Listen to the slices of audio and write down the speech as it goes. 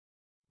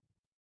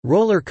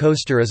Roller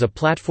Coaster is a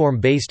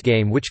platform-based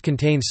game which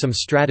contains some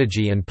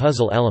strategy and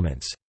puzzle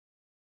elements.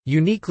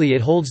 Uniquely,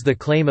 it holds the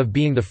claim of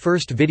being the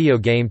first video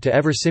game to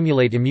ever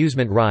simulate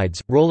amusement rides.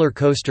 Roller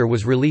Coaster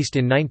was released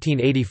in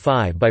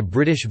 1985 by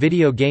British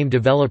video game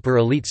developer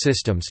Elite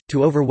Systems,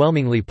 to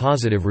overwhelmingly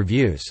positive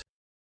reviews.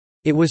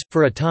 It was,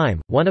 for a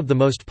time, one of the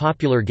most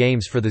popular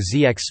games for the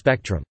ZX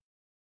Spectrum.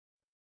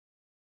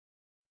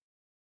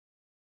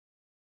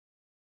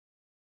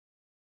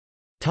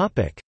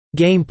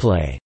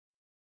 Gameplay.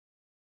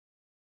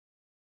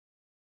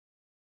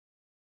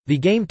 The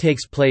game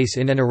takes place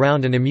in and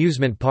around an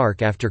amusement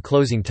park after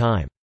closing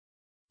time.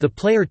 The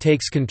player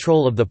takes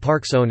control of the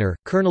park's owner,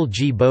 Colonel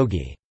G.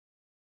 Bogey.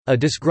 A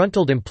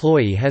disgruntled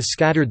employee has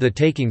scattered the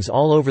takings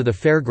all over the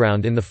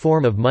fairground in the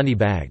form of money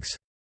bags.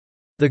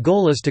 The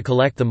goal is to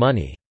collect the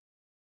money.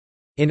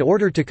 In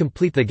order to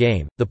complete the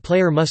game, the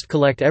player must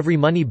collect every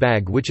money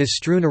bag which is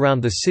strewn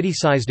around the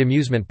city-sized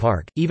amusement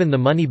park, even the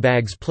money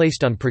bags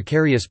placed on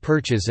precarious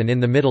perches and in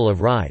the middle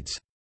of rides.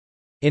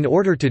 In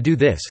order to do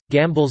this,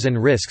 gambles and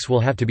risks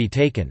will have to be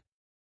taken.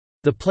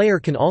 The player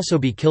can also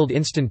be killed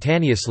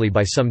instantaneously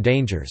by some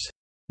dangers.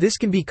 This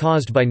can be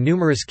caused by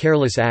numerous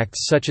careless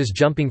acts such as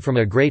jumping from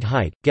a great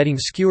height, getting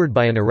skewered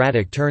by an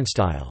erratic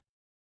turnstile.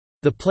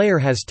 The player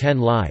has 10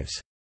 lives.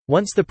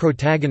 Once the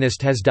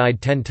protagonist has died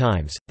 10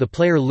 times, the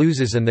player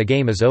loses and the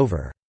game is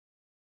over.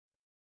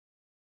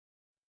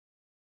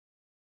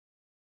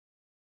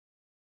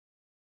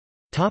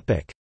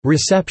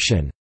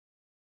 Reception.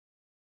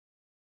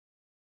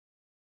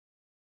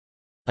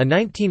 A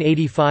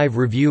 1985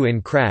 review in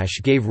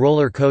Crash gave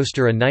Roller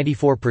Coaster a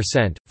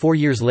 94%. 4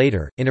 years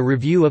later, in a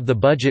review of the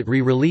budget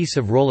re-release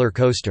of Roller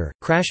Coaster,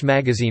 Crash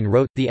magazine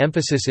wrote, "The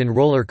emphasis in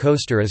Roller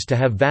Coaster is to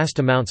have vast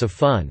amounts of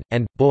fun,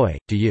 and, boy,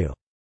 do you.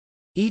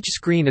 Each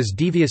screen is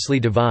deviously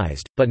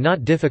devised, but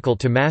not difficult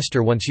to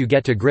master once you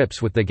get to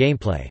grips with the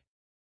gameplay.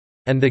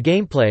 And the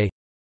gameplay?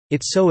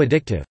 It's so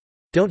addictive.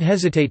 Don't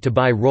hesitate to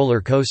buy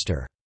Roller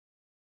Coaster."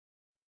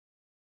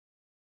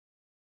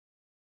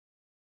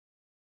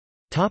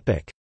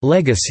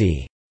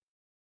 Legacy.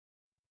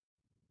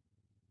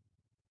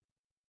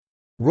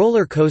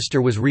 Roller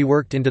Coaster was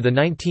reworked into the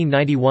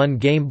 1991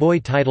 Game Boy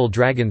title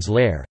Dragon's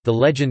Lair, The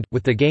Legend,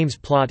 with the game's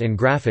plot and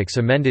graphics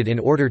amended in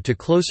order to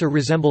closer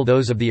resemble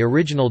those of the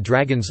original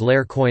Dragon's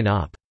Lair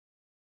coin-op.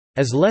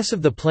 As less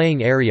of the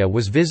playing area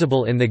was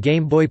visible in the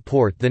Game Boy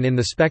port than in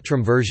the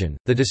Spectrum version,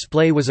 the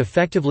display was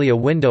effectively a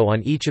window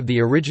on each of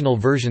the original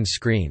version's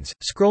screens,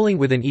 scrolling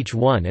within each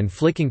one and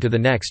flicking to the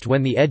next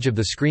when the edge of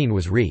the screen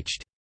was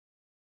reached.